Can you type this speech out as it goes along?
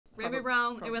be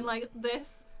wrong. It went like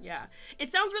this. Yeah.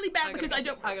 It sounds really bad because I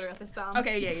gotta write this down.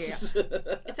 Okay, yeah.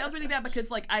 It sounds really bad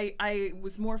because like I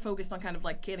was more focused on kind of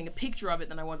like getting a picture of it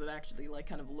than I was at actually like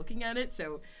kind of looking at it.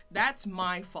 So that's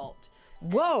my fault.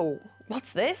 Whoa,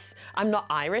 what's this? I'm not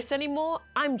Iris anymore.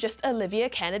 I'm just Olivia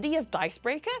Kennedy of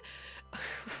Dicebreaker.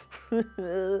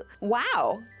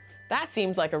 Wow, that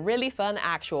seems like a really fun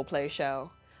actual play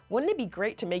show. Wouldn't it be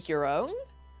great to make your own?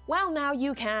 Well, now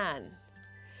you can.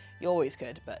 You always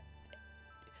could, but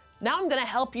now I'm gonna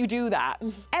help you do that.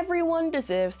 Everyone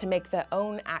deserves to make their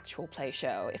own actual play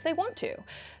show if they want to.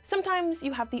 Sometimes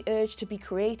you have the urge to be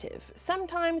creative.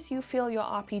 Sometimes you feel your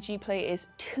RPG play is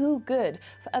too good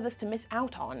for others to miss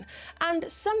out on. And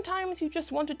sometimes you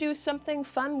just want to do something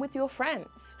fun with your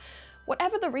friends.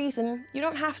 Whatever the reason, you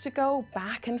don't have to go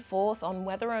back and forth on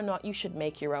whether or not you should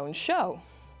make your own show.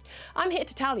 I'm here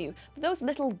to tell you that those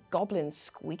little goblins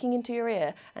squeaking into your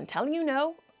ear and telling you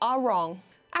no are wrong.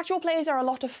 Actual plays are a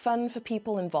lot of fun for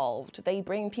people involved. They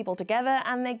bring people together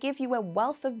and they give you a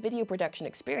wealth of video production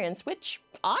experience, which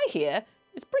I hear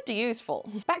is pretty useful.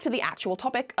 Back to the actual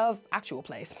topic of actual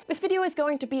plays. This video is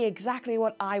going to be exactly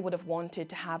what I would have wanted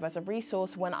to have as a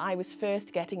resource when I was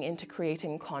first getting into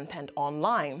creating content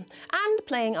online and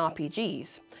playing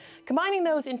RPGs. Combining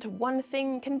those into one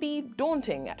thing can be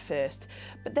daunting at first,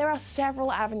 but there are several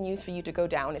avenues for you to go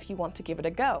down if you want to give it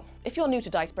a go. If you're new to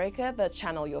Dicebreaker, the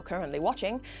channel you're currently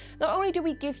watching, not only do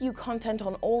we give you content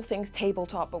on all things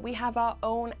tabletop, but we have our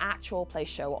own actual play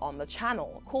show on the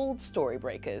channel called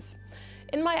Storybreakers.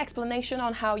 In my explanation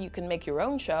on how you can make your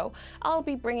own show, I'll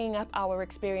be bringing up our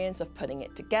experience of putting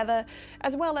it together,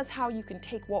 as well as how you can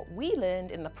take what we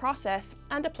learned in the process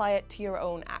and apply it to your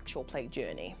own actual play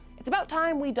journey. It's about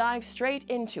time we dive straight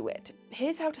into it.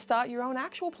 Here's how to start your own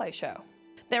actual play show.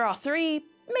 There are 3,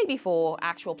 maybe 4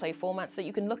 actual play formats that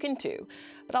you can look into,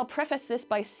 but I'll preface this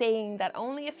by saying that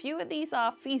only a few of these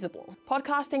are feasible.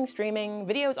 Podcasting, streaming,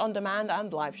 videos on demand,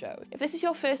 and live shows. If this is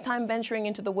your first time venturing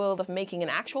into the world of making an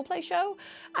actual play show,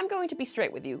 I'm going to be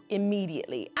straight with you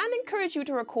immediately and encourage you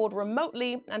to record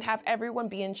remotely and have everyone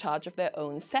be in charge of their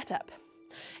own setup.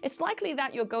 It's likely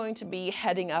that you're going to be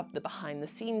heading up the behind the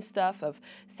scenes stuff of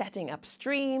setting up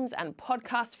streams and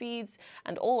podcast feeds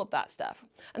and all of that stuff.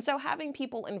 And so having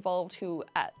people involved who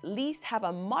at least have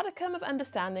a modicum of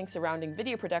understanding surrounding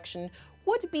video production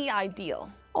would be ideal.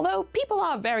 Although people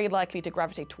are very likely to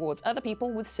gravitate towards other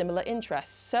people with similar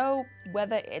interests, so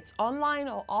whether it's online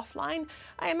or offline,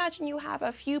 I imagine you have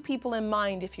a few people in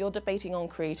mind if you're debating on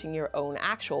creating your own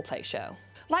actual play show.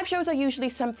 Live shows are usually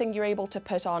something you're able to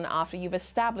put on after you've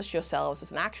established yourselves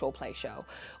as an actual play show,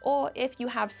 or if you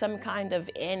have some kind of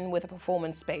in with a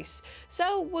performance space,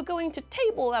 so we're going to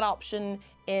table that option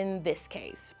in this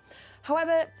case.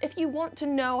 However, if you want to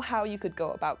know how you could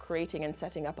go about creating and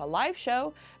setting up a live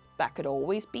show, that could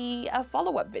always be a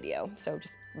follow-up video, so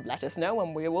just let us know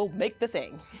and we will make the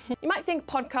thing. You might think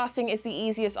podcasting is the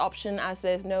easiest option as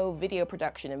there's no video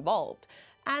production involved.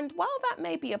 And while that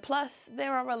may be a plus,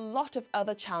 there are a lot of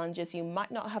other challenges you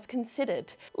might not have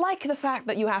considered, like the fact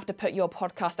that you have to put your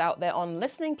podcast out there on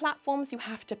listening platforms you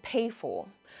have to pay for.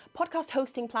 Podcast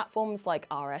hosting platforms like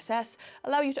RSS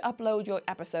allow you to upload your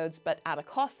episodes, but at a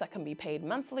cost that can be paid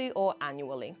monthly or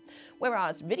annually.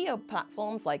 Whereas video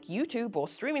platforms like YouTube or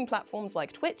streaming platforms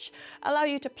like Twitch allow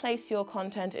you to place your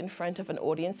content in front of an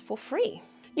audience for free.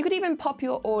 You could even pop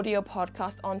your audio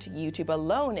podcast onto YouTube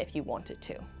alone if you wanted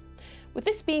to. With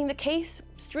this being the case,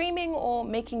 streaming or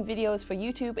making videos for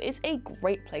YouTube is a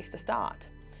great place to start.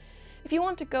 If you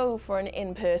want to go for an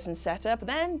in-person setup,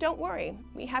 then don't worry,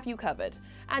 we have you covered,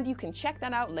 and you can check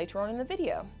that out later on in the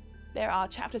video. There are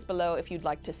chapters below if you'd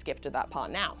like to skip to that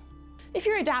part now. If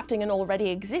you're adapting an already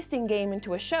existing game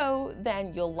into a show,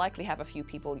 then you'll likely have a few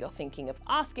people you're thinking of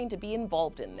asking to be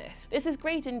involved in this. This is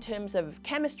great in terms of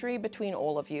chemistry between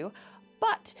all of you,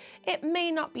 but it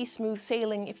may not be smooth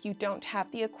sailing if you don't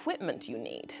have the equipment you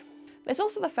need. There's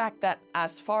also the fact that,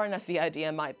 as foreign as the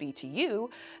idea might be to you,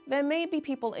 there may be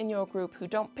people in your group who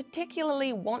don't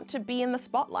particularly want to be in the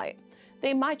spotlight.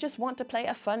 They might just want to play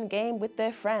a fun game with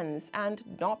their friends and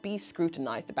not be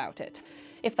scrutinized about it.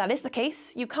 If that is the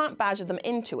case, you can't badger them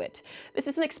into it. This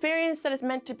is an experience that is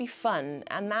meant to be fun,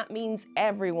 and that means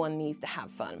everyone needs to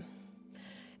have fun.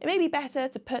 It may be better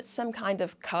to put some kind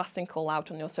of casting call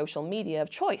out on your social media of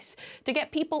choice to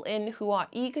get people in who are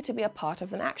eager to be a part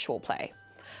of an actual play.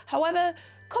 However,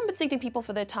 compensating people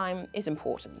for their time is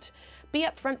important. Be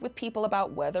upfront with people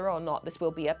about whether or not this will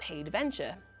be a paid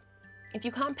venture. If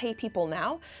you can't pay people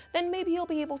now, then maybe you'll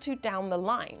be able to down the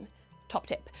line. Top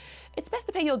tip, it's best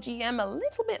to pay your GM a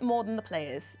little bit more than the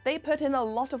players. They put in a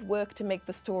lot of work to make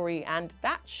the story, and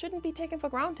that shouldn't be taken for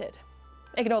granted.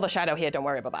 Ignore the shadow here, don't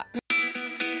worry about that.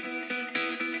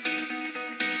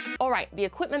 All right, the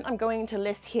equipment I'm going to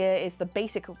list here is the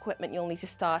basic equipment you'll need to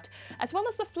start, as well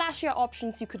as the flashier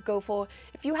options you could go for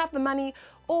if you have the money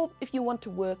or if you want to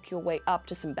work your way up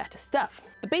to some better stuff.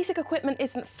 The basic equipment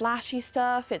isn't flashy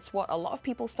stuff, it's what a lot of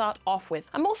people start off with.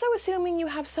 I'm also assuming you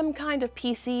have some kind of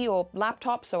PC or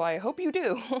laptop, so I hope you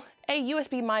do. A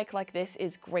USB mic like this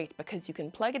is great because you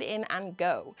can plug it in and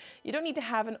go. You don't need to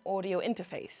have an audio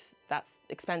interface. That's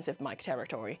expensive mic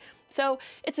territory. So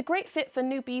it's a great fit for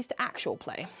newbies to actual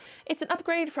play. It's an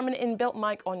upgrade from an inbuilt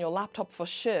mic on your laptop for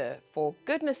sure. For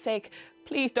goodness sake,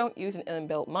 please don't use an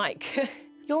inbuilt mic.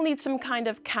 You'll need some kind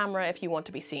of camera if you want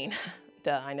to be seen.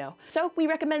 Duh, I know. So we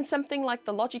recommend something like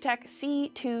the Logitech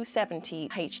C270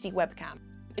 HD Webcam.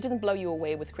 It doesn't blow you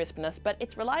away with crispness, but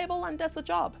it's reliable and does the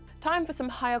job. Time for some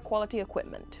higher quality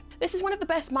equipment. This is one of the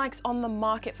best mics on the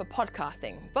market for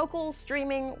podcasting, vocals,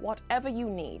 streaming, whatever you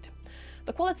need.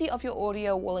 The quality of your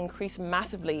audio will increase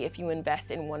massively if you invest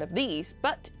in one of these,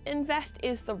 but invest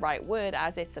is the right word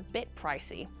as it's a bit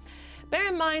pricey. Bear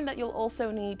in mind that you'll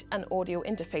also need an audio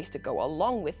interface to go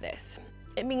along with this.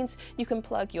 It means you can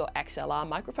plug your XLR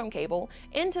microphone cable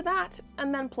into that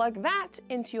and then plug that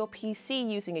into your PC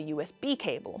using a USB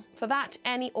cable. For that,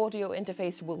 any audio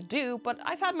interface will do, but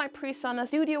I've had my Presonus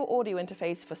Studio Audio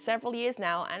Interface for several years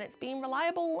now and it's been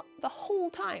reliable the whole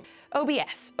time.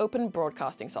 OBS, Open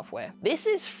Broadcasting Software. This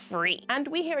is free, and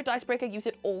we here at Dicebreaker use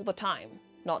it all the time.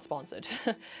 Not sponsored.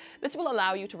 This will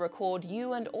allow you to record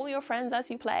you and all your friends as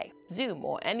you play. Zoom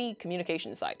or any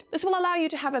communication site. This will allow you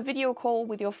to have a video call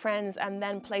with your friends and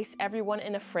then place everyone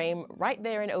in a frame right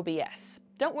there in OBS.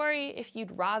 Don't worry, if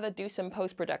you'd rather do some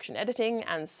post-production editing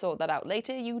and sort that out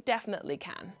later, you definitely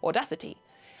can. Audacity.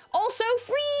 Also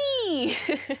free!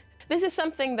 This is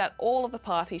something that all of the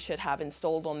parties should have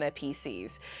installed on their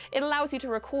PCs. It allows you to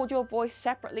record your voice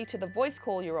separately to the voice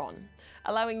call you're on,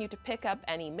 allowing you to pick up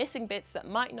any missing bits that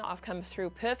might not have come through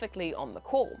perfectly on the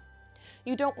call.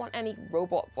 You don't want any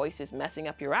robot voices messing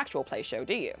up your actual play show,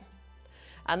 do you?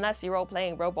 Unless you're all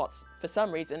playing robots for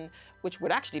some reason, which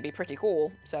would actually be pretty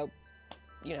cool, so,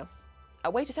 you know,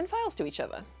 a way to send files to each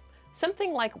other.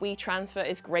 Something like WeTransfer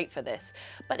is great for this,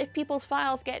 but if people's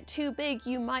files get too big,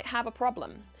 you might have a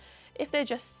problem. If they're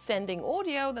just sending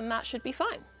audio, then that should be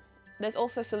fine. There's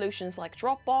also solutions like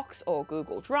Dropbox or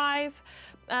Google Drive,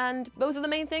 and those are the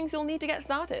main things you'll need to get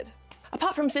started.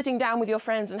 Apart from sitting down with your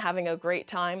friends and having a great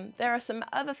time, there are some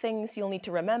other things you'll need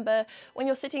to remember when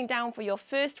you're sitting down for your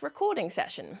first recording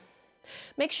session.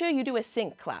 Make sure you do a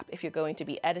sync clap if you're going to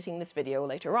be editing this video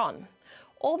later on.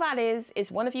 All that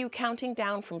is one of you counting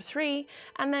down from 3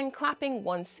 and then clapping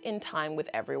once in time with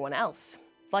everyone else.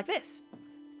 Like this.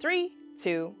 3,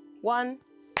 2, 1.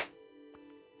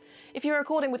 If you're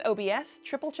recording with OBS,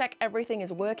 triple check everything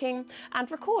is working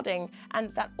and recording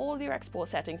and that all your export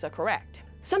settings are correct.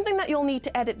 Something that you'll need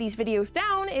to edit these videos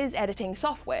down is editing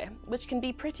software, which can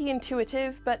be pretty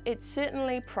intuitive, but it's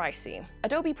certainly pricey.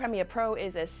 Adobe Premiere Pro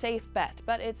is a safe bet,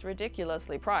 but it's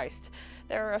ridiculously priced.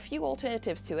 There are a few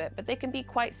alternatives to it, but they can be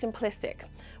quite simplistic.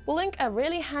 We'll link a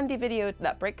really handy video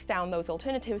that breaks down those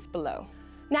alternatives below.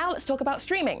 Now let's talk about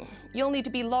streaming. You'll need to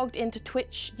be logged into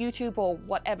Twitch, YouTube, or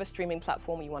whatever streaming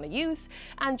platform you want to use,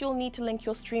 and you'll need to link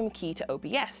your stream key to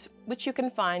OBS, which you can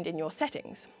find in your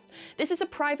settings. This is a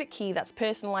private key that's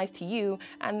personalized to you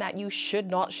and that you should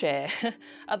not share.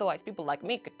 Otherwise, people like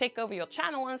me could take over your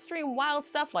channel and stream wild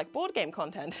stuff like board game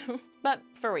content. But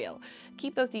for real,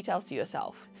 keep those details to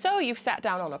yourself. So you've sat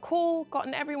down on a call,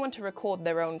 gotten everyone to record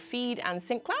their own feed and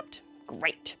sync clapped?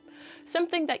 Great.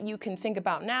 Something that you can think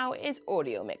about now is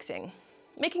audio mixing.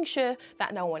 Making sure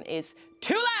that no one is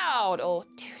too loud or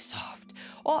too soft,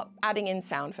 or adding in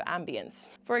sound for ambience.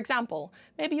 For example,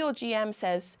 maybe your GM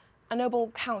says, "A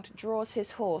noble count draws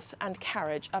his horse and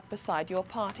carriage up beside your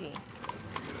party."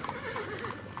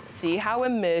 See how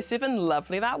immersive and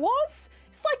lovely that was?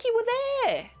 It's like you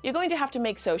were there. You're going to have to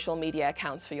make social media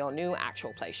accounts for your new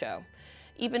actual play show,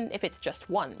 even if it's just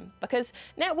one, because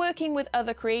networking with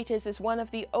other creators is one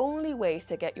of the only ways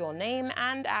to get your name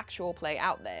and actual play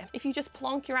out there. If you just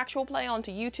plonk your actual play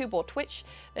onto YouTube or Twitch,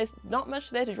 there's not much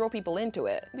there to draw people into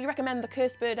it. We recommend the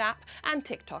Cursed Bird app and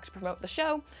TikTok to promote the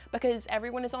show, because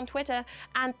everyone is on Twitter,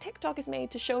 and TikTok is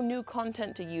made to show new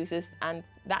content to users, and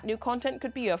that new content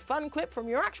could be a fun clip from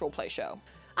your actual play show.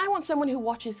 I want someone who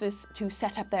watches this to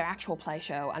set up their actual play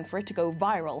show and for it to go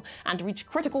viral and reach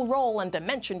critical role and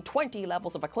Dimension 20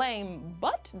 levels of acclaim,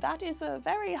 but that is a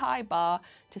very high bar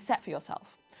to set for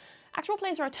yourself. Actual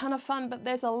plays are a ton of fun, but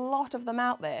there's a lot of them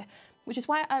out there, which is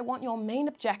why I want your main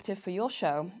objective for your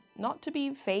show not to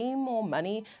be fame or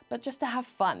money, but just to have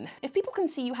fun. If people can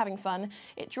see you having fun,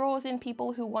 it draws in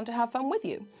people who want to have fun with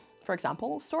you. For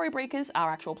example, Storybreakers,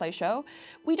 our actual play show,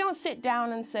 we don't sit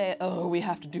down and say, oh, we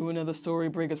have to do another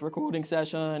Storybreakers recording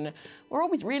session. We're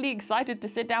always really excited to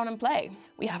sit down and play.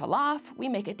 We have a laugh, we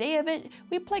make a day of it,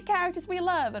 we play characters we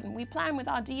love, and we plan with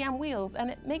our DM wheels, and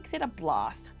it makes it a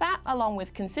blast. That, along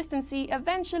with consistency,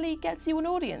 eventually gets you an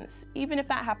audience. Even if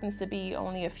that happens to be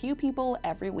only a few people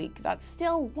every week, that's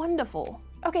still wonderful.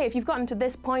 Okay, if you've gotten to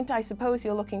this point, I suppose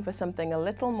you're looking for something a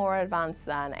little more advanced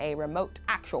than a remote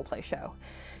actual play show.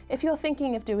 If you're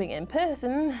thinking of doing it in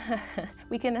person,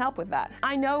 we can help with that.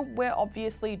 I know we're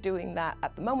obviously doing that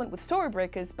at the moment with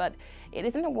Storybreakers, but it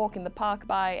isn't a walk in the park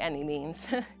by any means.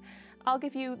 I'll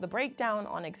give you the breakdown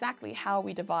on exactly how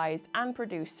we devised and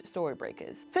produced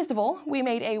Storybreakers. First of all, we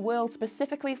made a world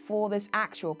specifically for this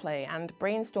actual play and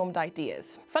brainstormed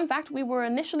ideas. Fun fact, we were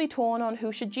initially torn on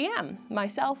who should GM,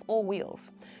 myself or Wheels.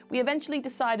 We eventually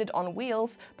decided on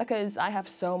Wheels because I have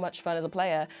so much fun as a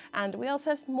player, and Wheels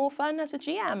has more fun as a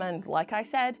GM, and like I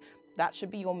said, that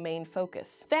should be your main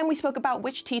focus. Then we spoke about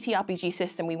which TTRPG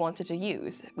system we wanted to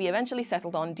use. We eventually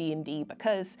settled on D&D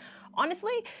because,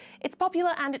 honestly, it's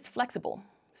popular and it's flexible.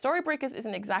 Storybreakers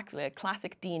isn't exactly a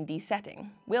classic D&D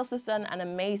setting. Wheels has done an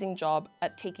amazing job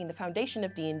at taking the foundation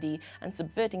of D&D and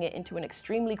subverting it into an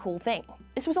extremely cool thing.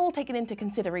 This was all taken into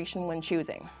consideration when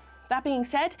choosing. That being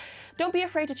said, don't be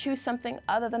afraid to choose something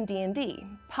other than D&D.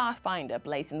 Pathfinder,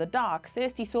 Blaze in the Dark,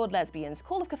 Thirsty Sword Lesbians,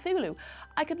 Call of Cthulhu.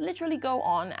 I could literally go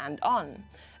on and on.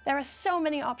 There are so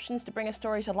many options to bring a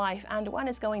story to life, and one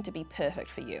is going to be perfect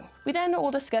for you. We then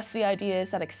all discussed the ideas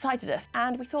that excited us,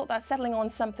 and we thought that settling on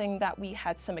something that we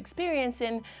had some experience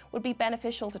in would be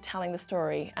beneficial to telling the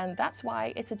story, and that's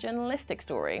why it's a journalistic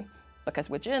story, because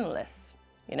we're journalists.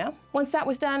 You know? Once that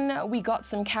was done, we got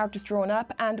some characters drawn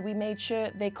up and we made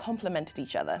sure they complemented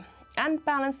each other and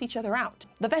balanced each other out.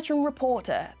 The veteran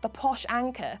reporter, the posh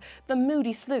anchor, the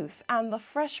moody sleuth, and the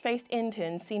fresh-faced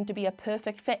intern seemed to be a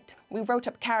perfect fit. We wrote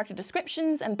up character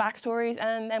descriptions and backstories,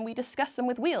 and then we discussed them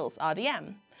with Wheels, our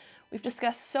DM. We've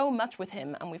discussed so much with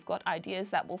him, and we've got ideas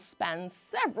that will span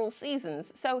several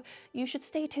seasons, so you should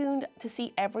stay tuned to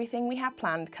see everything we have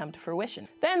planned come to fruition.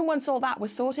 Then, once all that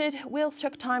was sorted, Wheels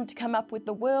took time to come up with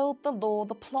the world, the lore,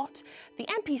 the plot, the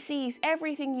NPCs,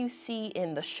 everything you see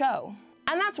in the show.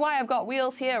 And that's why I've got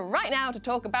Wheels here right now to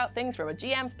talk about things from a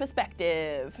GM's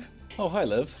perspective. Oh, hi,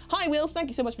 Liv. Hi, Wheels. Thank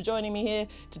you so much for joining me here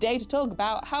today to talk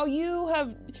about how you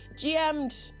have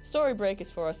GM'd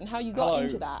Storybreakers for us and how you got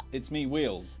into that. It's me,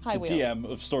 Wheels, Hi, the Wheels. GM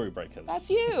of Storybreakers. That's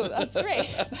you. That's great.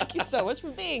 Thank you so much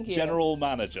for being here. General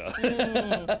manager.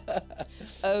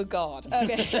 Oh, God.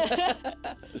 Okay.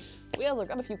 Wheels, I've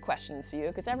got a few questions for you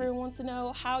because everyone wants to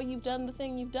know how you've done the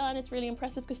thing you've done. It's really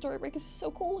impressive because Storybreakers is so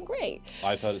cool and great.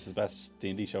 I've heard it's the best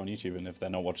D&D show on YouTube, and if they're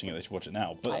not watching it, they should watch it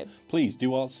now. But please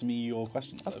do ask me your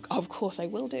questions, Liv. Of course I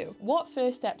will do. What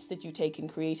first steps did you take in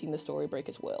creating the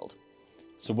Storybreakers world?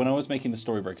 So when I was making the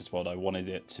Storybreakers world, I wanted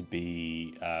it to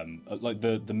be like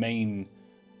the main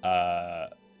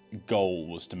goal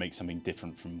was to make something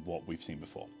different from what we've seen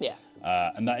before. Yeah.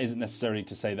 And that isn't necessarily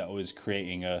to say that I was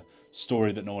creating a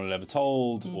story that no one had ever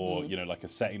told, or like a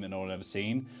setting that no one had ever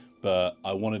seen. But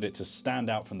I wanted it to stand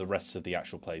out from the rest of the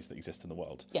actual plays that exist in the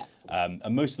world. Yeah.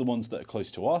 And most of the ones that are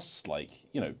close to us, like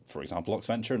for example,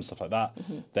 Oxventure and stuff like that,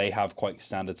 they have quite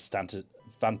standard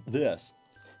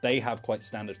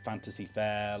fantasy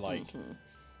fare, like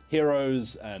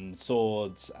heroes and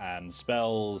swords and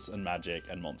spells and magic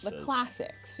and monsters. The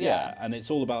classics, yeah. And it's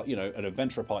all about, an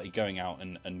adventurer party going out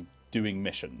and doing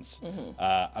missions.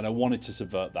 And I wanted to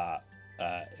subvert that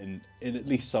in at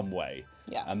least some way.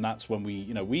 Yeah. And that's when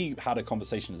we had a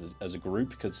conversation as a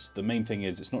group, because the main thing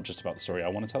is it's not just about the story. I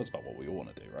want to tell us about what we all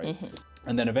want to do, right?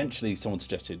 And then eventually someone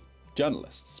suggested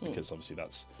journalists, because obviously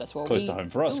that's close to home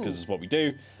for us, because it's what we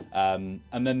do. And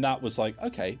then that was like,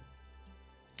 okay,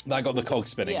 that got the cog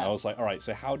spinning. I was like, all right,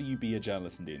 so how do you be a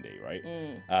journalist in D&D, right?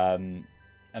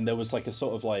 And there was like a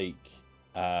sort of like,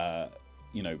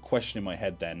 question in my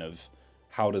head then of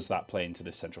how does that play into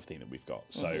this central theme that we've got?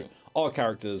 So our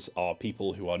characters are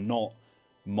people who are not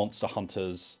monster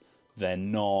hunters. They're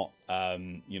not,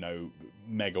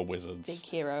 mega wizards. Big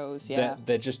heroes,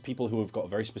 They're just people who have got a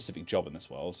very specific job in this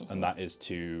world, and that is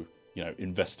to,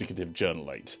 investigative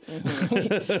journalate.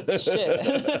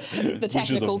 The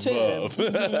technical term.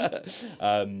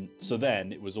 So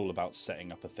then it was all about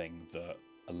setting up a thing that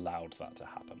allowed that to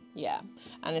happen. Yeah,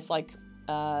 and it's like,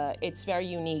 it's very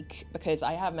unique because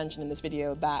I have mentioned in this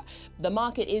video that the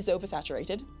market is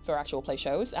oversaturated for actual play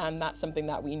shows, and that's something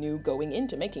that we knew going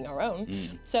into making our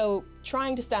own. So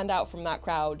trying to stand out from that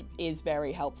crowd is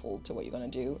very helpful to what you're going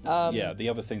to do. Yeah, the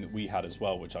other thing that we had as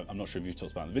well, which I'm not sure if you've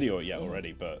talked about in the video yet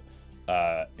already, but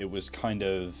it was kind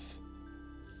of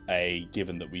a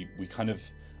given that we kind of,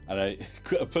 and I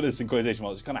put this in quotation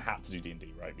marks, we kind of had to do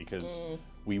D&D, right? Because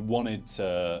we wanted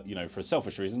to, you know, for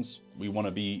selfish reasons, we want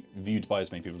to be viewed by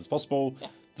as many people as possible. Yeah.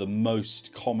 The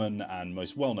most common and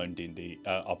most well-known D&D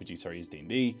RPG, sorry, is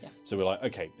D&D. Yeah. So we're like,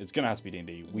 okay, it's gonna have to be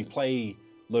D&D. We play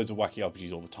loads of wacky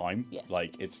RPGs all the time. Yes.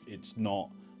 Like it's not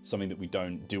something that we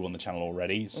don't do on the channel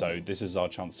already. So this is our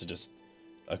chance to just,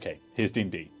 okay, here's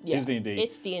D&D. Yeah. Here's D&D.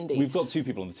 It's D&D. We've got 2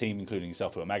 people on the team, including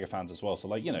yourself, who are mega fans as well. So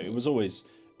like, you know, it was always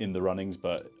in the runnings,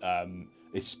 but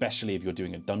especially if you're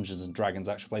doing a Dungeons and Dragons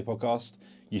actual play podcast,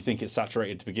 you think it's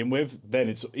saturated to begin with, then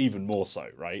it's even more so,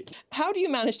 right? How do you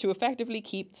manage to effectively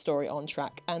keep the story on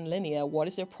track and linear? What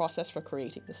is your process for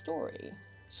creating the story?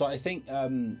 So I think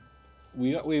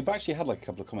we've actually had like a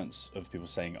couple of comments of people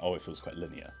saying, "Oh, it feels quite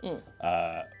linear,"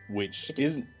 which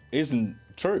isn't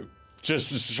true.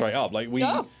 Just straight up, like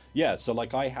yeah. So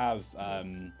like I have,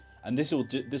 and this will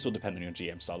depend on your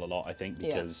GM style a lot, I think,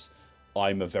 because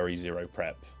I'm a very zero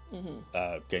prep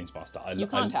games master. You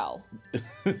can't tell.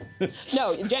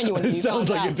 No, genuinely, you sounds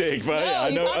can't like tell. a dig, but no,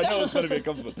 yeah, I know it's going to be a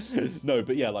compliment. No,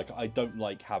 but yeah, like I don't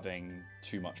like having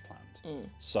too much planned.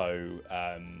 So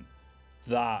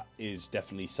that is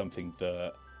definitely something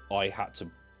that I had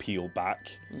to peel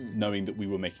back, knowing that we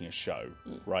were making a show,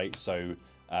 right? So.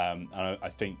 And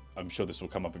I'm sure this will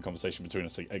come up in conversation between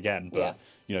us again, but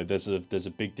you know, there's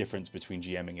a big difference between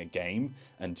GMing a game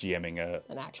and GMing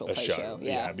an actual play show.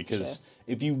 Yeah, because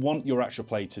if you want your actual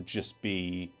play to just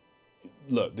be,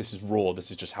 look, this is raw, this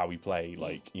is just how we play,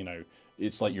 like, you know,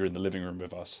 it's like you're in the living room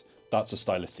with us. That's a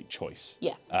stylistic choice.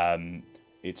 Yeah.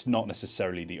 It's not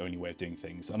necessarily the only way of doing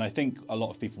things. And I think a lot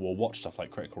of people will watch stuff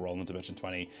like Critical Role and Dimension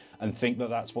 20 and think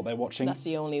that that's what they're watching. That's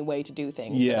the only way to do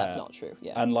things, but that's not true.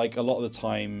 Yeah. And like a lot of the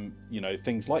time, you know,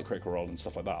 things like Critical Role and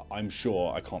stuff like that, I'm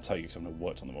sure, I can't tell you because I've never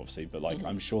worked on them obviously, but like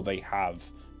I'm sure they have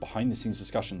behind the scenes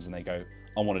discussions and they go,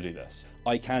 I want to do this.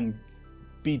 I can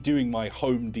be doing my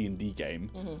home D&D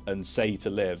game and say to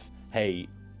Liv, hey,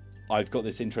 I've got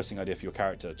this interesting idea for your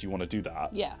character. Do you want to do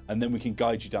that? Yeah. And then we can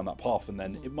guide you down that path. And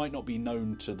then it might not be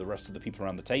known to the rest of the people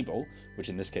around the table, which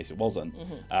in this case it wasn't.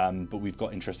 But we've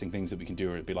got interesting things that we can do.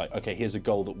 Where it'd be like, okay, here's a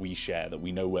goal that we share that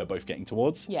we know we're both getting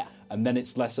towards. Yeah. And then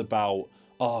it's less about,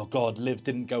 oh God, Liv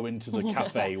didn't go into the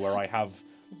cafe where I have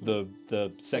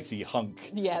the sexy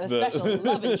hunk. Yeah, the special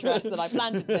love interest that I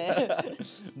planted there.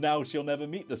 Now she'll never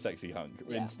meet the sexy hunk.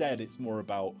 Yeah. Instead, it's more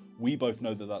about, we both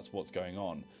know that that's what's going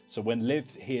on. So when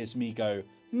Liv hears me go,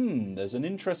 there's an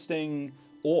interesting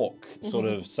orc sort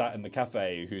of sat in the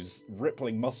cafe whose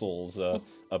rippling muscles are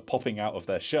popping out of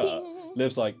their shirt,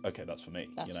 Liv's like, okay, that's for me.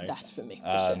 That's for me,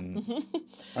 for sure.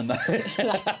 And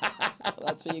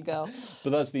that's for you, girl.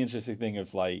 But that's the interesting thing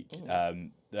of like,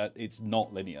 that it's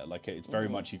not linear. Like it's very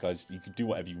much you guys, you could do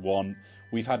whatever you want.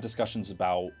 We've had discussions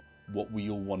about what we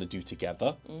all want to do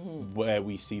together, where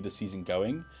we see the season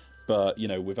going. But, you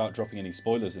know, without dropping any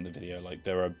spoilers in the video, like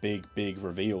there are big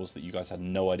reveals that you guys had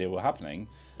no idea were happening.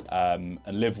 And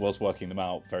Liv was working them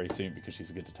out very soon because she's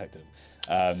a good detective.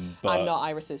 But I'm not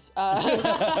Iris's.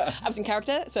 I was in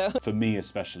character, so. For me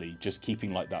especially, just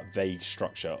keeping like that vague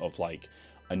structure of like,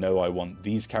 I know I want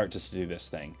these characters to do this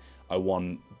thing. I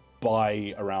want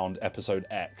by around episode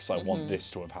X, I want this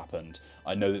to have happened.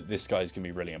 I know that this guy's gonna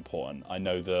be really important. I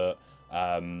know that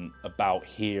about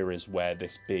here is where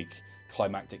this big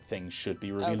climactic thing should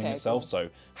be revealing itself. Cool. So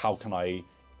how can I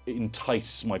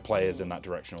entice my players in that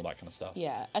direction, all that kind of stuff.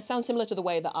 Yeah, it sounds similar to the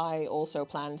way that I also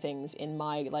plan things in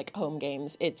my like home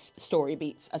games. It's story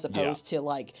beats as opposed to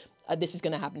like this is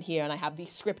going to happen here and I have the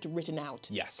script written out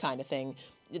kind of thing.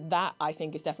 That I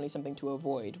think is definitely something to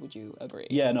avoid. Would you agree?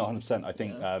 Yeah, no, 100%. I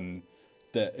think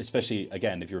that especially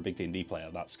again if you're a big D&D player,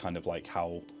 that's kind of like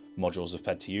how modules are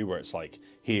fed to you, where it's like,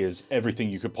 here's everything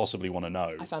you could possibly want to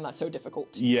know. I found that so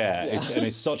difficult. Yeah,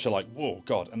 it's such a like, whoa,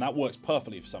 God. And that works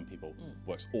perfectly for some people,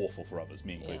 works awful for others,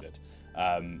 me included.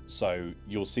 So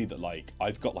you'll see that like,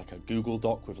 I've got like a Google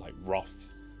Doc with like rough,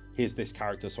 here's this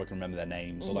character so I can remember their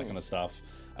names, all that kind of stuff.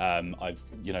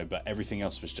 But everything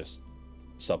else was just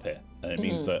stop here. And it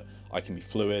means that I can be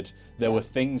fluid. There were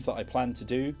things that I planned to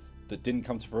do that didn't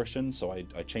come to fruition, so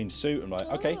I changed suit and like,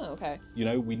 okay. You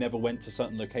know, we never went to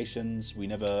certain locations, we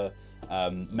never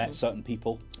met certain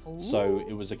people. So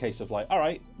it was a case of like, all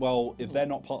right, well, if they're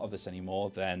not part of this anymore,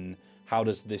 then how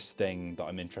does this thing that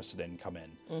I'm interested in come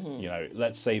in? You know,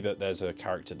 let's say that there's a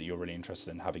character that you're really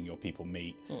interested in having your people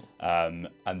meet, and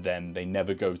then they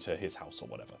never go to his house or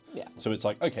whatever. So it's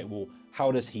like, okay, well,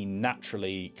 how does he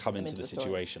naturally come into the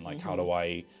situation? Like, how do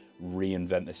I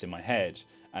reinvent this in my head?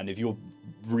 And if you're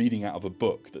reading out of a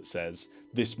book that says,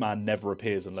 this man never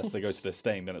appears unless they go to this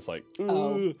thing, then it's like,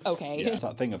 oh, okay. Yeah, it's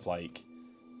that thing of like,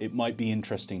 it might be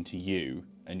interesting to you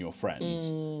and your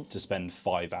friends to spend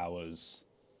 5 hours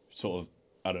sort of,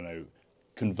 I don't know,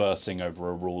 conversing over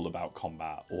a rule about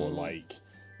combat, or like,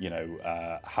 you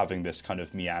know, having this kind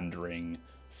of meandering,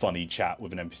 funny chat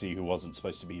with an NPC who wasn't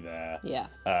supposed to be there. Yeah.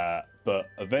 But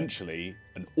eventually,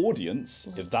 an audience,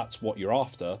 if that's what you're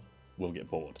after, will get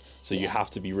bored. So you have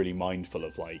to be really mindful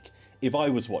of, like, if I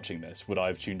was watching this, would I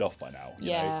have tuned off by now?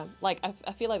 You know? Like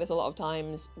I feel like there's a lot of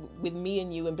times with me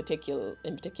and you in particular,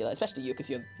 especially you because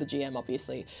you're the GM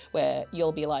obviously, where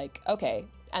you'll be like, okay,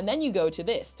 and then you go to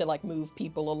this to like move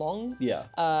people along. Yeah.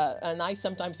 And I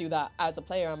sometimes do that as a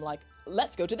player. I'm like,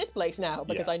 let's go to this place now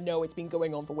because I know it's been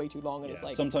going on for way too long, and it's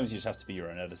like sometimes you just have to be your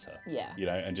own editor. Yeah. You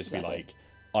know, and just be like,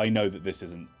 I know that this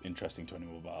isn't interesting to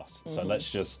anyone but us, so let's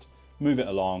just move it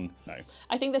along. No.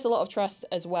 I think there's a lot of trust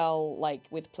as well, like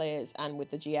with players and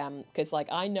with the GM, because like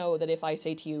I know that if I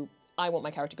say to you, I want my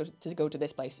character to go to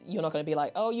this place, you're not going to be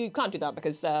like, oh, you can't do that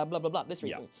because blah blah blah this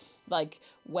reason. Like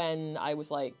when I was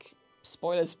like,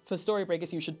 spoilers for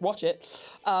Storybreakers, you should watch it.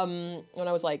 When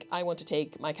I was like, I want to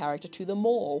take my character to the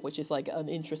mall, which is like an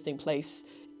interesting place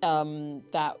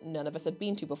that none of us had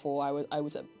been to before.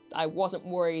 I wasn't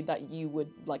worried that you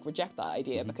would like reject that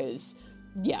idea because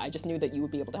I just knew that you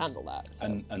would be able to handle that.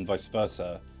 So. And vice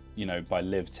versa, you know, by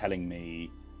Liv telling me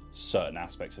certain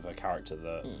aspects of her character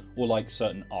that, or like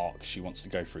certain arcs she wants to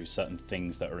go through, certain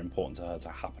things that are important to her to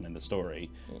happen in the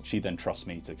story, she then trusts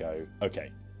me to go,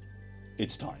 okay,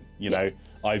 it's time. You know,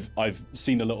 I've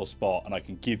seen a little spot and I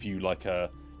can give you like a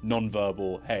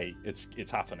non-verbal, hey,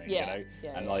 it's happening. You know,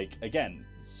 and like again,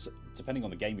 depending on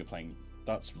the game you're playing,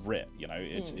 that's writ. You know,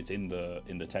 it's in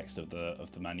the text of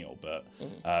the manual. But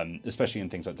especially in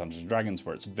things like Dungeons and Dragons,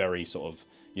 where it's very sort of,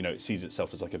 you know, it sees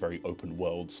itself as like a very open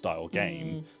world style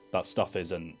game. That stuff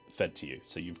isn't fed to you,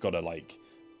 so you've got to like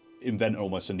invent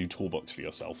almost a new toolbox for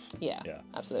yourself. Yeah,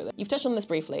 absolutely. You've touched on this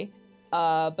briefly.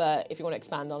 But if you want to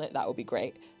expand on it, that would be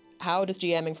great. How does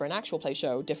GMing for an actual play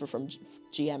show differ from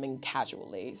GMing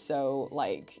casually? So,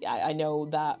 like, I know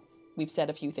that we've said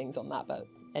a few things on that, but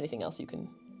anything else you can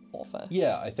offer?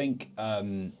 Yeah, I think,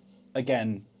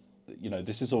 again, you know,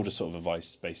 this is all just sort of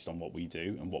advice based on what we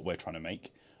do and what we're trying to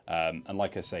make. And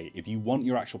like I say, if you want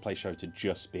your actual play show to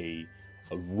just be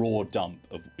a raw dump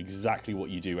of exactly what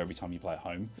you do every time you play at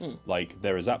home, like,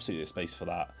 there is absolutely a space for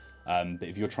that. But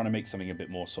if you're trying to make something a bit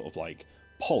more sort of like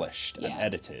polished and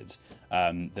edited,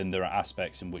 then there are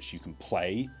aspects in which you can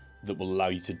play that will allow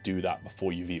you to do that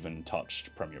before you've even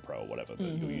touched Premiere Pro or whatever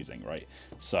that you're using, right?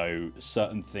 So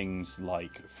certain things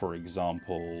like, for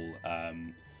example,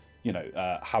 you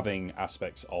know, having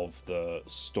aspects of the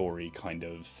story kind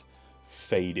of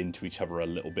fade into each other a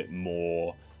little bit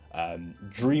more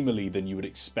dreamily than you would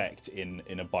expect in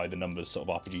a by the numbers sort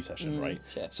of RPG session, right?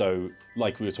 Sure. So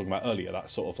like we were talking about earlier, that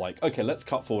sort of like, okay, let's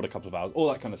cut forward a couple of hours,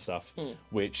 all that kind of stuff,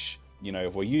 which, you know,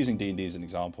 if we're using D&D as an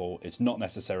example, it's not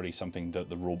necessarily something that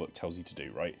the rulebook tells you to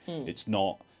do, right? It's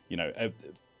not, you know,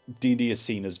 D&D is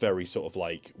seen as very sort of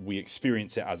like, we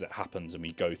experience it as it happens and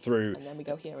we go through. And then we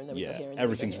go here and then we go here. And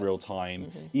everything's real time,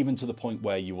 even to the point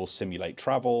where you will simulate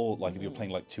travel. Like if you're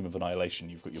playing like Tomb of Annihilation,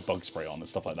 you've got your bug spray on and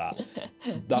stuff like that.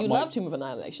 You love Tomb of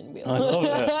Annihilation, Wheels. I love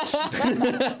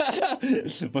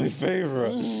it. My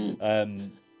favourite.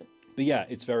 But yeah,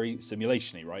 it's very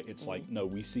simulation-y, right? It's like, no,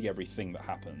 we see everything that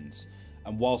happens.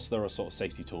 And whilst there are sort of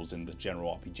safety tools in the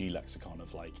general RPG lexicon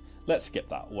of like, let's skip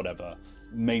that, whatever,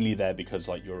 mainly there because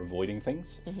like you're avoiding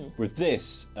things. With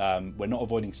this, we're not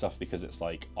avoiding stuff because it's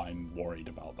like, I'm worried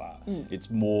about that. It's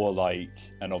more like,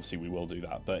 and obviously we will do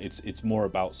that, but it's more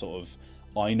about sort of,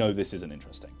 I know this isn't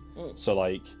interesting. So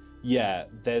like, yeah,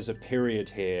 there's a period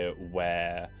here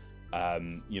where,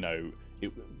 you know,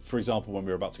 for example, when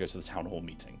we were about to go to the town hall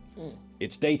meeting,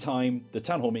 it's daytime, the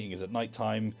town hall meeting is at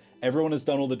nighttime, everyone has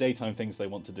done all the daytime things they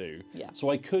want to do. So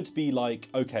I could be like,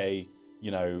 okay,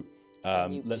 you know,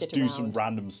 let's do some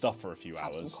random stuff for a few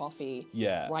hours. Have some coffee,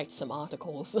 yeah, write some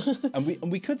articles.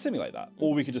 and we could simulate that.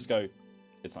 Or we could just go,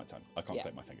 it's nighttime, I can't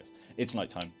click my fingers. It's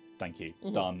nighttime, thank you,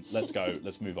 done, let's go,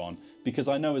 let's move on. Because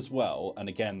I know as well, and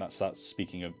again, that's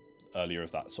speaking of earlier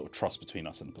of that sort of trust between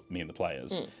us and me and the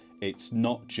players, it's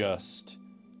not just,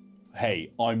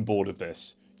 hey, I'm bored of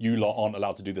this, you lot aren't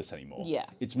allowed to do this anymore.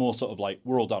 It's more sort of like,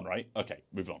 we're all done, right? Okay,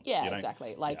 move on. Yeah, you know?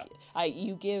 Exactly. Like,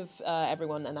 you give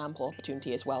everyone an ample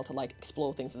opportunity as well to like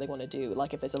explore things that they want to do.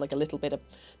 Like if there's like a little bit of,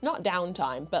 not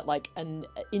downtime, but like an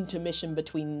intermission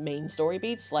between main story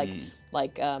beats. Like,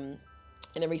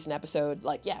 in a recent episode,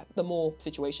 like, the mall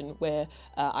situation where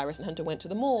Iris and Hunter went to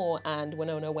the mall and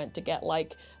Winona went to get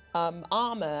like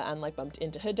armor and like bumped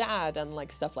into her dad and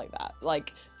like stuff like that.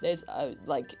 Like there's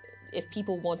like, if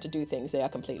people want to do things, they are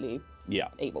completely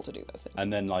able to do those things.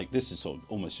 And then like this is sort of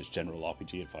almost just general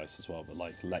RPG advice as well, but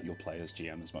like let your players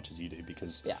GM as much as you do,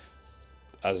 because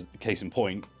as case in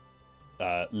point,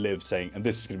 Liv saying, and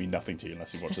this is going to be nothing to you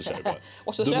unless you watch the show, but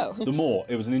watch the show. The more,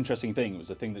 it was an interesting thing. It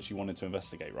was a thing that she wanted to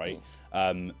investigate, right?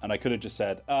 And I could have just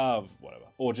said, whatever,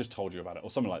 or just told you about it, or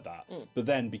something like that. But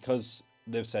then because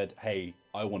Liv said, hey,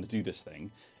 I want to do this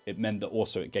thing, it meant that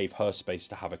also it gave her space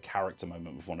to have a character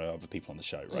moment with one of the other people on the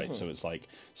show, right? So it's like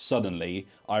suddenly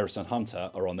Iris and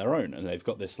Hunter are on their own, and they've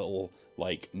got this little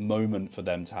like moment for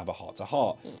them to have a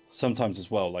heart-to-heart. Sometimes as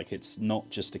well, like it's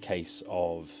not just a case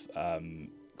of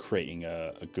creating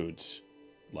a good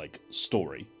like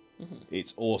story.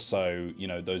 It's also, you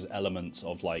know, those elements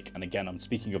of like, and again I'm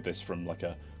speaking of this from like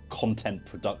a content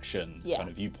production kind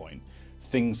of viewpoint,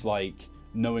 things like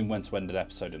knowing when to end an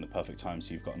episode in the perfect time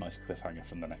so you've got a nice cliffhanger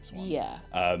from the next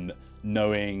one.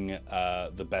 Knowing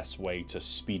the best way to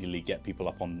speedily get people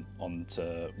up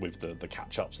onto with the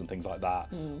catch-ups and things like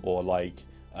that, or like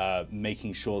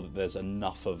making sure that there's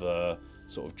enough of a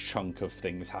sort of chunk of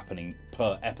things happening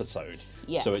per episode,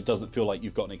 so it doesn't feel like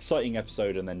you've got an exciting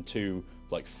episode and then two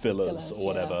like fillers or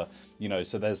whatever, you know.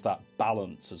 So there's that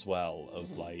balance as well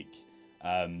of like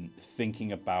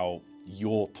thinking about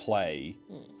your play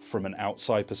from an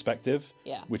outside perspective,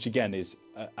 which again is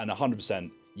and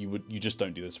 100% you just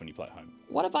don't do this when you play at home.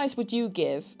 What advice would you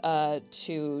give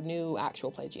to new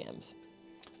actual play GMs?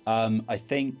 I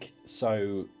think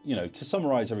so, you know, to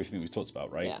summarize everything we've talked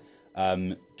about, right?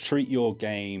 Treat your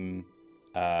game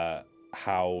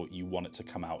how you want it to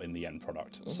come out in the end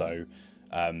product. So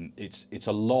it's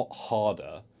a lot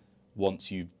harder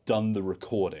once you've done the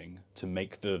recording to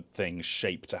make the thing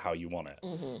shape to how you want it,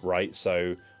 right?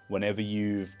 So whenever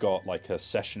you've got like a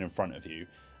session in front of you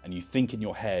and you think in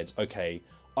your head, okay,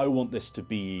 I want this to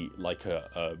be like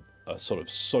a sort of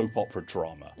soap opera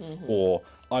drama, or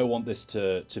I want this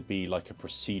to be like a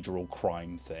procedural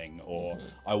crime thing, or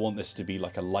I want this to be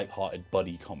like a lighthearted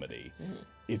buddy comedy.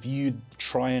 If you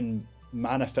try and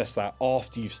manifest that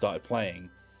after you've started playing,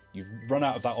 you've run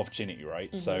out of that opportunity,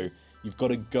 right? So you've got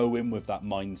to go in with that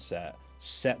mindset,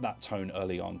 set that tone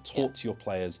early on, talk to your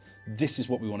players, this is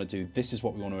what we want to do, this is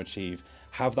what we want to achieve,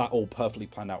 have that all perfectly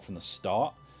planned out from the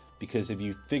start, because if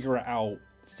you figure it out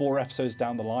 4 episodes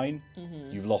down the line,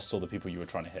 you've lost all the people you were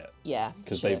trying to hit.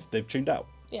 Because they've tuned out.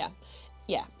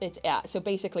 So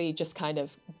basically just kind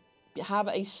of have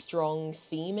a strong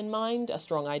theme in mind, a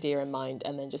strong idea in mind,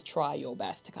 and then just try your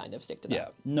best to kind of stick to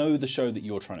that. Know the show that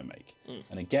you're trying to make.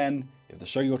 And again, if the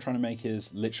show you're trying to make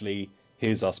is literally,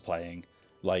 here's us playing,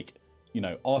 like, you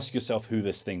know, ask yourself who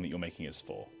this thing that you're making is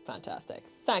for. Fantastic.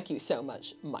 Thank you so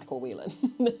much, Michael Whelan.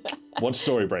 Watch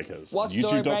Storybreakers. Watch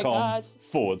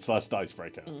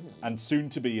youtube.com/Dicebreaker. And soon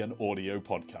to be an audio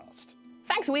podcast.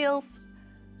 Thanks, Wheels.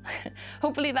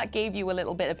 Hopefully that gave you a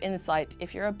little bit of insight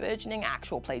if you're a burgeoning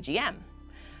actual play GM.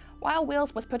 While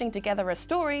Wheels was putting together a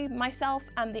story, myself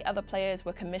and the other players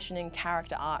were commissioning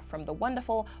character art from the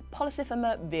wonderful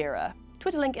Polycythema Vera,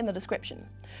 Twitter link in the description,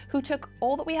 who took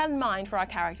all that we had in mind for our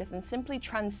characters and simply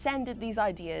transcended these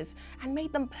ideas and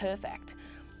made them perfect.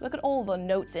 Look at all the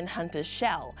notes in Hunter's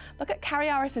shell. Look at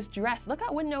Cariaris' dress. Look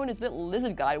at Winona's little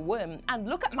lizard guy worm. And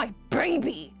look at my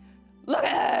baby. Look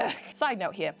at her. Side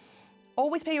note here.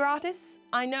 Always pay your artists.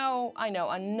 I know,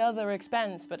 another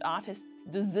expense, but artists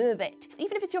deserve it.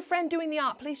 Even if it's your friend doing the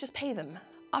art, please just pay them.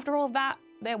 After all of that,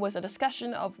 there was a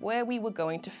discussion of where we were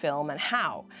going to film and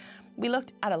how. We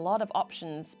looked at a lot of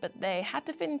options, but they had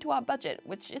to fit into our budget,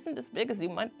 which isn't as big as you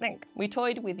might think. We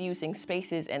toyed with using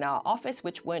spaces in our office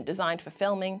which weren't designed for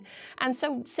filming, and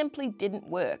so simply didn't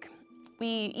work.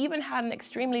 We even had an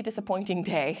extremely disappointing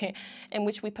day in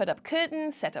which we put up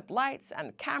curtains, set up lights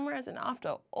and cameras, and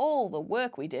after all the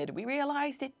work we did, we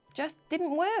realized it just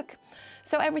didn't work.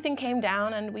 So everything came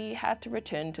down and we had to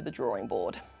return to the drawing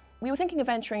board. We were thinking of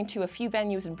venturing to a few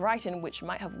venues in Brighton which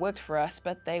might have worked for us,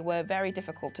 but they were very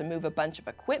difficult to move a bunch of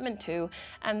equipment to,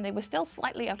 and they were still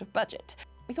slightly out of budget.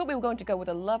 We thought we were going to go with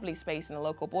a lovely space in a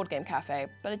local board game cafe,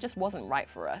 but it just wasn't right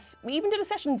for us. We even did a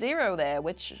session 0 there,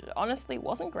 which honestly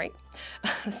wasn't great.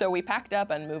 So we packed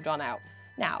up and moved on out.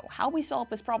 Now, how we solve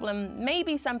this problem may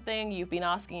be something you've been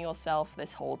asking yourself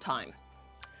this whole time.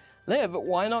 Liv,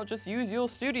 why not just use your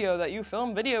studio that you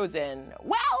film videos in?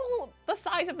 Well, the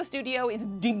size of the studio is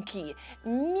dinky,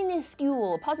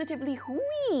 minuscule, positively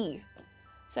wee.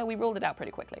 So we ruled it out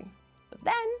pretty quickly. But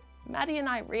then, Maddie and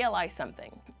I realized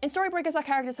something. In Storybreakers, our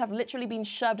characters have literally been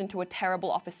shoved into a terrible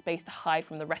office space to hide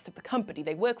from the rest of the company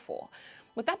they work for.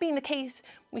 With that being the case,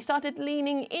 we started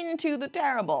leaning into the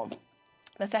terrible.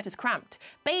 The set is cramped,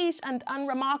 beige and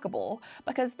unremarkable,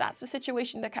 because that's the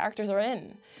situation the characters are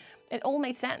in. It all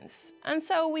made sense. And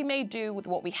so we made do with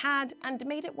what we had and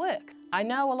made it work. I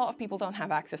know a lot of people don't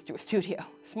have access to a studio,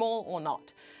 small or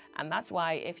not. And that's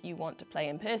why if you want to play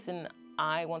in person,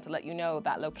 I want to let you know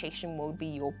that location will be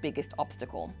your biggest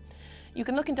obstacle. You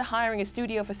can look into hiring a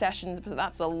studio for sessions, but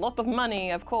that's a lot of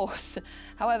money, of course.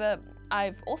 However,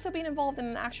 I've also been involved in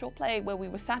an actual play where we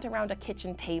were sat around a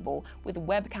kitchen table with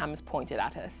webcams pointed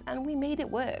at us, and we made it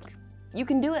work. You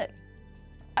can do it.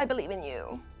 I believe in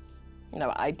you.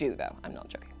 No, I do though, I'm not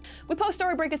joking. We post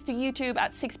Storybreakers to YouTube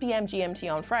at 6 p.m. GMT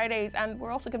on Fridays, and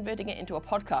we're also converting it into a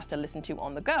podcast to listen to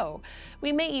on the go.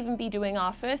 We may even be doing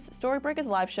our first Storybreakers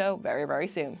live show very, very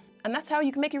soon. And that's how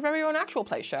you can make your very own actual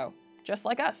play show, just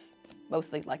like us.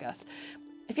 Mostly like us.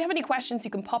 If you have any questions,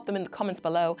 you can pop them in the comments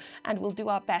below, and we'll do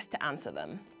our best to answer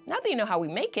them. Now that you know how we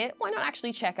make it, why not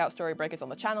actually check out Storybreakers on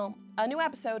the channel? A new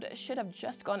episode should have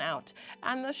just gone out,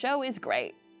 and the show is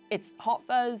great. It's Hot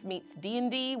Fuzz meets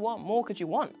D&D, what more could you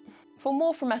want? For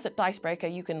more from us at Dicebreaker,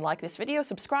 you can like this video,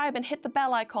 subscribe, and hit the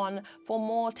bell icon for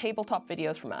more tabletop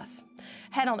videos from us.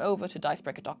 Head on over to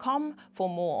dicebreaker.com for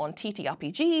more on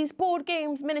TTRPGs, board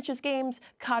games, miniatures games,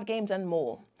 card games, and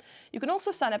more. You can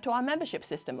also sign up to our membership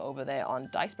system over there on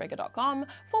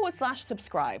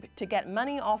dicebreaker.com/subscribe to get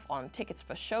money off on tickets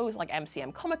for shows like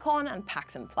MCM Comic Con and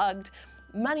PAX Unplugged,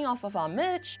 money off of our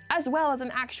merch, as well as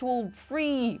an actual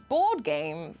free board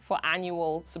game for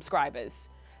annual subscribers.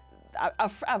 A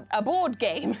board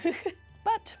game.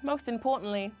 But most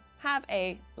importantly, have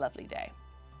a lovely day.